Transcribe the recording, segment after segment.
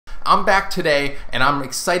I'm back today and I'm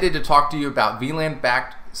excited to talk to you about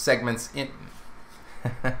VLAN-backed segments in...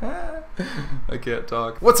 I can't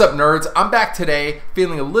talk. What's up, nerds? I'm back today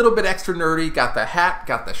feeling a little bit extra nerdy, got the hat,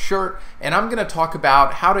 got the shirt, and I'm gonna talk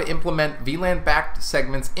about how to implement VLAN-backed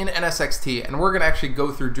segments in NSX-T, and we're gonna actually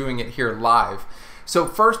go through doing it here live. So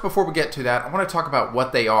first, before we get to that, I wanna talk about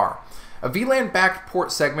what they are. A VLAN-backed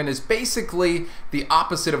port segment is basically the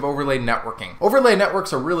opposite of overlay networking. Overlay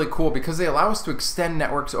networks are really cool because they allow us to extend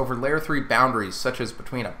networks over layer 3 boundaries, such as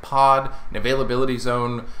between a pod, an availability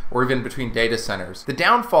zone, or even between data centers. The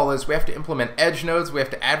downfall is we have to implement edge nodes, we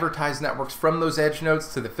have to advertise networks from those edge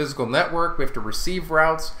nodes to the physical network, we have to receive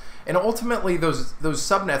routes, and ultimately those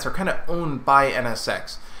subnets are kind of owned by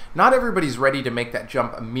NSX. Not everybody's ready to make that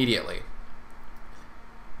jump immediately.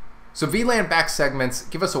 So VLAN-backed segments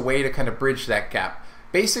give us a way to kind of bridge that gap.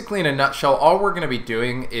 Basically, in a nutshell, all we're going to be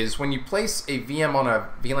doing is when you place a VM on a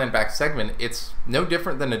VLAN-backed segment, it's no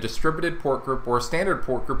different than a distributed port group or a standard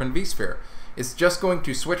port group in vSphere. It's just going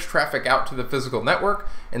to switch traffic out to the physical network,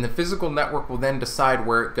 and the physical network will then decide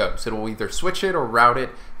where it goes. It will either switch it or route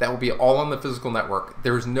it. That will be all on the physical network.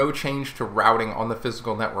 There is no change to routing on the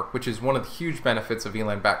physical network, which is one of the huge benefits of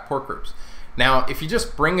VLAN-backed port groups. Now, if you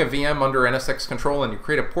just bring a VM under NSX control and you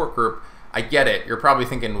create a port group, I get it. You're probably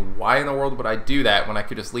thinking, why in the world would I do that when I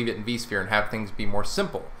could just leave it in vSphere and have things be more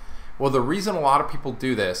simple? Well, the reason a lot of people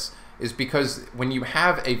do this is because when you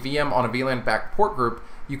have a VM on a VLAN-backed port group,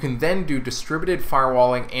 you can then do distributed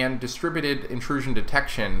firewalling and distributed intrusion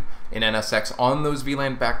detection in NSX on those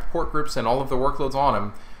VLAN-backed port groups and all of the workloads on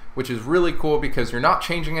them, which is really cool because you're not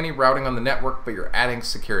changing any routing on the network, but you're adding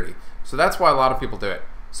security. So that's why a lot of people do it.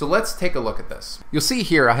 So let's take a look at this. You'll see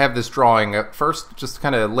here I have this drawing. First, just to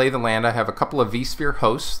kind of lay the land, I have a couple of vSphere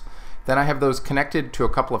hosts. Then I have those connected to a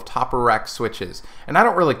couple of top-of-rack switches. And I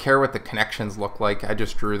don't really care what the connections look like. I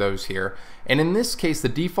just drew those here. And in this case, the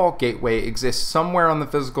default gateway exists somewhere on the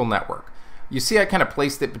physical network. You see I kind of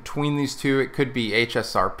placed it between these two. It could be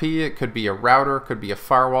HSRP, it could be a router, it could be a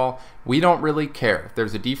firewall. We don't really care.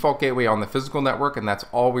 There's a default gateway on the physical network, and that's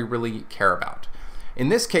all we really care about. In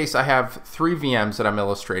this case, I have 3 VMs that I'm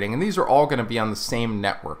illustrating, and these are all going to be on the same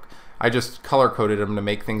network. I just color-coded them to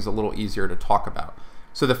make things a little easier to talk about.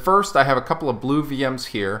 So the first, I have a couple of blue VMs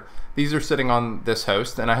here. These are sitting on this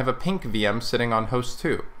host, and I have a pink VM sitting on host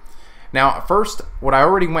 2. Now, first, what I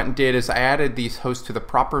already went and did is I added these hosts to the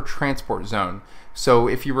proper transport zone. So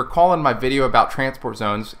if you recall in my video about transport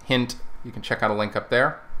zones, hint, you can check out a link up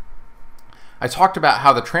there, I talked about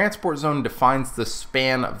how the transport zone defines the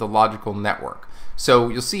span of the logical network. So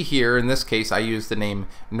you'll see here, in this case, I use the name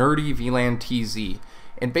Nerdy VLAN TZ.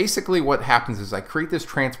 And basically what happens is I create this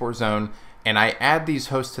transport zone and I add these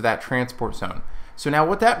hosts to that transport zone. So now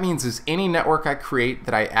what that means is any network I create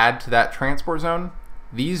that I add to that transport zone,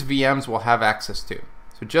 these VMs will have access to.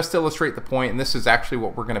 So just to illustrate the point, and this is actually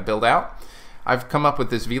what we're going to build out, I've come up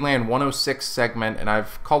with this VLAN 106 segment and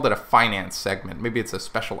I've called it a finance segment. Maybe it's a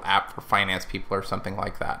special app for finance people or something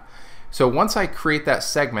like that. So once I create that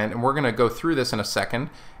segment, and we're going to go through this in a second,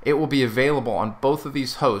 it will be available on both of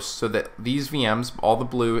these hosts so that these VMs, all the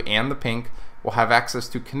blue and the pink, will have access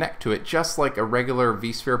to connect to it just like a regular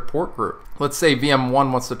vSphere port group. Let's say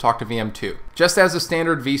VM1 wants to talk to VM2. Just as a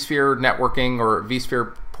standard vSphere networking or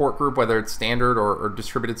vSphere port group, whether it's standard or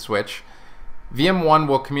distributed switch, VM1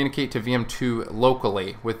 will communicate to VM2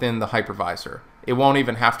 locally within the hypervisor. It won't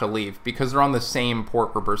even have to leave because they're on the same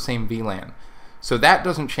port group or same VLAN. So that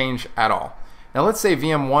doesn't change at all. Now let's say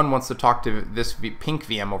VM1 wants to talk to this pink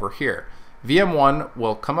VM over here. VM1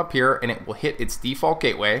 will come up here and it will hit its default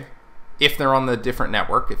gateway if they're on the different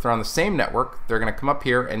network. If they're on the same network, they're going to come up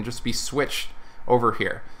here and just be switched over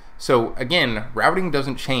here. So again, routing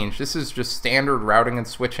doesn't change. This is just standard routing and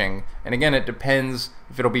switching. And again, it depends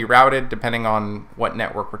if it'll be routed depending on what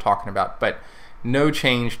network we're talking about, but no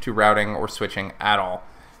change to routing or switching at all.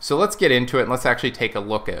 So let's get into it and let's actually take a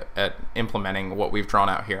look at implementing what we've drawn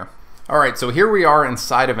out here. Alright, so here we are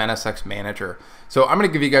inside of NSX Manager. So I'm going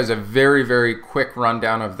to give you guys a very, very quick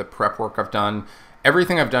rundown of the prep work I've done.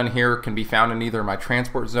 Everything I've done here can be found in either my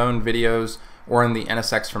transport zone videos or in the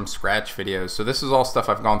NSX from scratch videos. So this is all stuff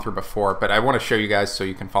I've gone through before, but I want to show you guys so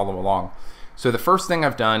you can follow along. So the first thing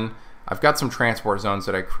I've done, I've got some transport zones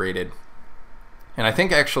that I created. And I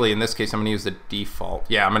think actually in this case I'm going to use the default.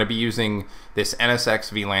 Yeah, I'm going to be using this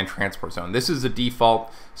NSX VLAN transport zone. This is the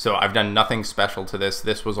default, so I've done nothing special to this.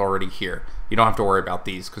 This was already here. You don't have to worry about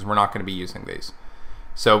these because we're not going to be using these.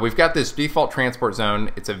 So we've got this default transport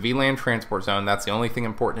zone. It's a VLAN transport zone. That's the only thing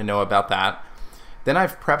important to know about that. Then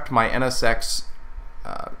I've prepped my NSX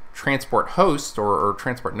transport host or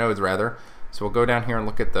transport nodes rather. So we'll go down here and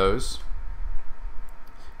look at those.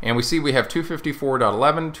 And we see we have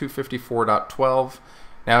 254.11, 254.12.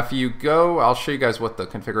 Now if you go, I'll show you guys what the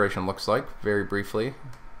configuration looks like very briefly.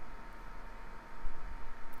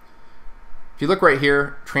 If you look right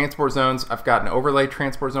here, transport zones, I've got an overlay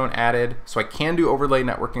transport zone added, so I can do overlay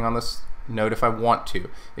networking on this node if I want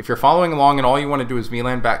to. If you're following along and all you want to do is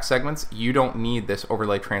VLAN-backed segments, you don't need this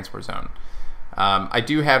overlay transport zone. I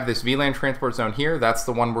do have this VLAN transport zone here. That's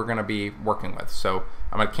the one we're going to be working with. So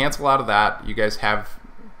I'm going to cancel out of that. You guys have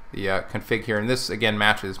the config here, and this again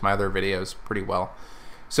matches my other videos pretty well.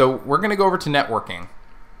 So we're going to go over to networking,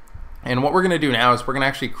 and what we're going to do now is we're going to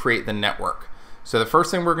actually create the network. So the first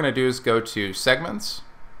thing we're going to do is go to segments,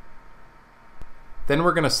 then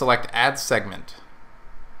we're going to select add segment.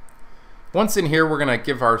 Once in here, we're going to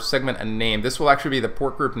give our segment a name. This will actually be the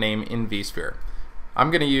port group name in vSphere. I'm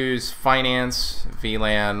going to use finance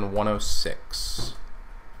VLAN 106.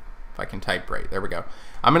 If I can type right, there we go.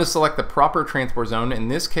 I'm going to select the proper transport zone. In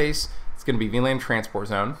this case, it's going to be VLAN transport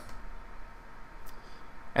zone.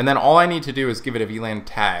 And then all I need to do is give it a VLAN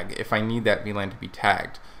tag if I need that VLAN to be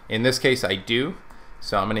tagged. In this case, I do.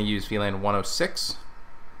 So I'm going to use VLAN 106.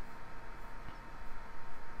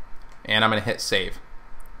 And I'm going to hit save.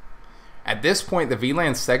 At this point, the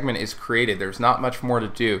VLAN segment is created. There's not much more to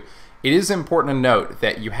do. It is important to note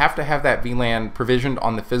that you have to have that VLAN provisioned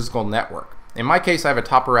on the physical network. In my case, I have a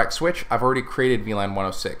top of rack switch. I've already created VLAN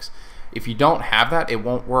 106. If you don't have that, it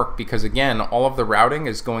won't work because, again, all of the routing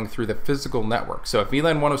is going through the physical network. So if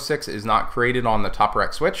VLAN 106 is not created on the top of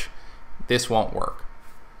rack switch, this won't work.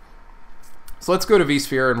 So let's go to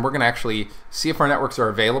vSphere, and we're going to actually see if our networks are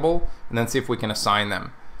available and then see if we can assign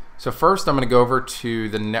them. So first, I'm going to go over to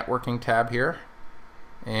the networking tab here.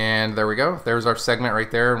 And there we go. There's our segment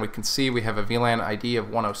right there, and we can see we have a VLAN ID of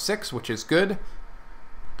 106, which is good.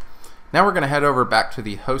 Now we're going to head over back to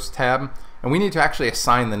the host tab, and we need to actually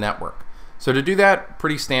assign the network. So to do that,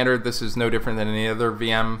 pretty standard. This is no different than any other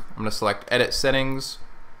VM. I'm going to select Edit Settings,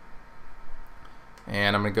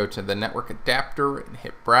 and I'm going to go to the network adapter and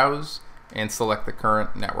hit Browse, and select the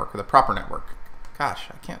current network, or the proper network. Gosh,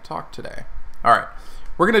 I can't talk today. All right,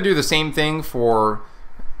 we're going to do the same thing for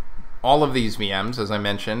all of these VMs, as I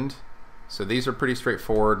mentioned. So these are pretty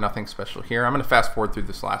straightforward, nothing special here. I'm going to fast forward through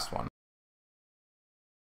this last one.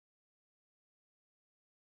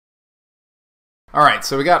 All right,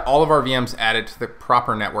 so we got all of our VMs added to the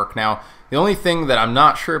proper network. Now, the only thing that I'm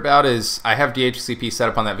not sure about is I have DHCP set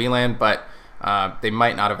up on that VLAN, but they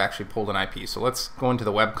might not have actually pulled an IP. So let's go into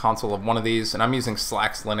the web console of one of these, and I'm using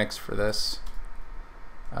Slacks Linux for this.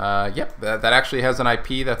 Yep, that actually has an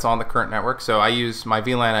IP that's on the current network. So I use my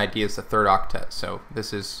VLAN ID as the third octet. So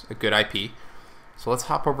this is a good IP. So let's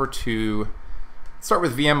hop over to, start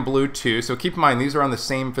with VM Blue 2. So keep in mind, these are on the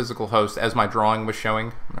same physical host as my drawing was showing.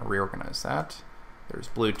 I'm going to reorganize that. There's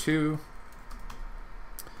Blue 2.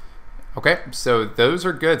 Okay, so those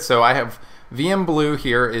are good. So I have VM Blue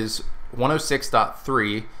here is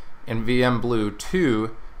 106.3 and VM Blue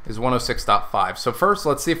 2 is 106.5. So first,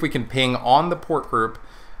 let's see if we can ping on the port group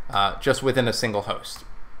just within a single host.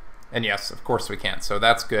 And yes, of course we can. So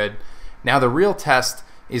that's good. Now the real test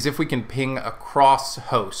is if we can ping across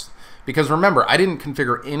hosts. Because remember, I didn't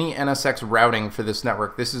configure any NSX routing for this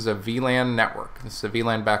network. This is a VLAN network. This is a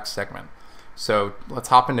VLAN-backed segment. So let's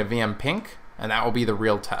hop into VM Pink, and that will be the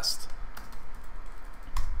real test.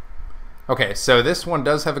 Okay, so this one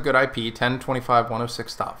does have a good IP,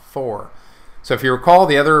 10.25.106.4. So if you recall,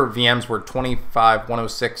 the other VMs were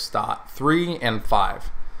 25.106.3 and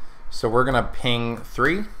 5. So we're going to ping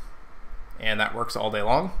 3, and that works all day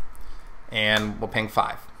long. And we'll ping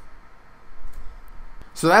 5.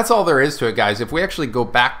 So that's all there is to it, guys. If we actually go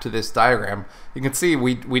back to this diagram, you can see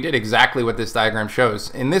we did exactly what this diagram shows.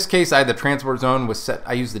 In this case, I had the transport zone was set.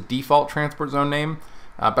 I used the default transport zone name,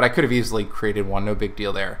 but I could have easily created one. No big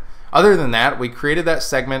deal there. Other than that, we created that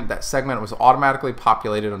segment. That segment was automatically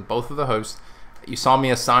populated on both of the hosts. You saw me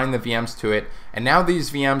assign the VMs to it, and now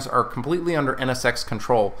these VMs are completely under NSX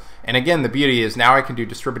control. And again, the beauty is now I can do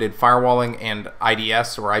distributed firewalling and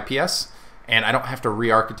IDS or IPS, and I don't have to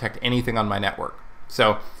re-architect anything on my network.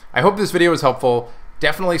 So I hope this video was helpful.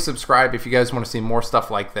 Definitely subscribe if you guys want to see more stuff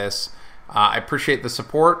like this. I appreciate the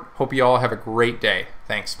support. Hope you all have a great day.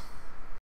 Thanks.